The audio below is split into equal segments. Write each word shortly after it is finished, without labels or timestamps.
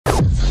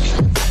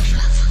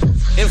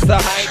is the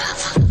hype.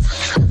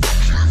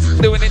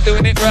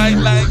 Doing it right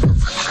like.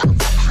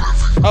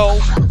 Oh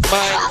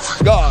my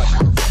God.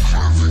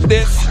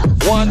 This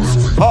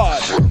one's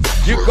hard.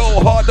 You go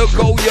hard or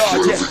go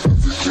yard, yeah.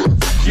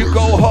 You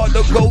go hard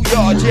or go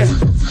yard, yeah.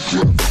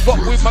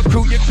 Fuck with my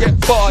crew, you get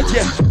barred,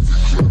 yeah.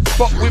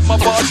 Fuck with my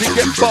bars, you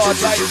get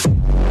barred like.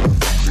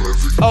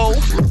 Oh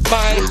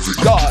my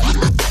God.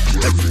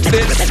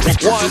 This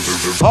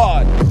one's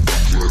hard.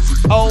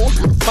 Oh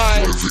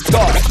my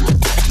God.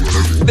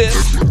 This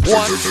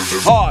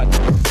one's hard.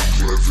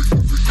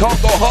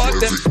 Can't go hard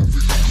then.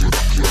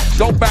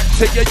 Go back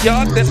to your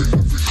yard then.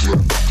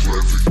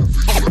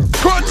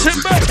 Crunch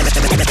it back.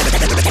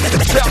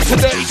 Shout to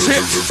dirty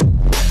chips.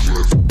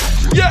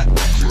 Yeah,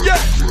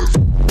 yeah.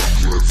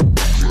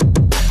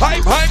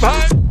 Hype, hype,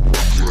 hype.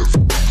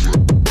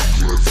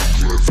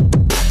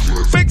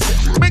 Mix it,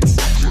 mix,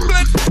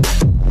 blend.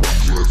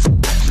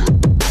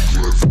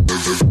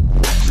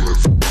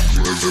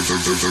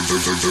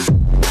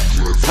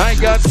 I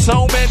got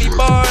so many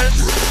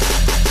bars.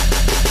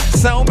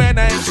 So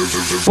many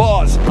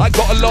bars, I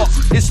got a lot.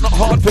 It's not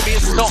hard for me,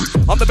 it's not.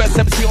 I'm the best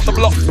MC on the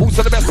block,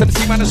 also the best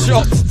MC man of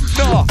shots.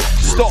 Nah,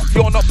 stop,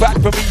 you're not back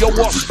for me, you're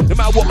washed. No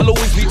matter what, I'll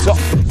always be top.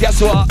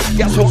 Guess what,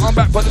 I'm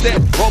back from the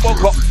dead.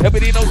 Robocop,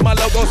 everybody knows my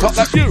logo's hot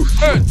like you.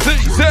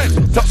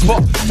 NTZ, top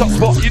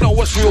spot, you know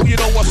what's real, you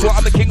know what's real.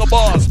 I'm the king of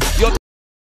bars. You're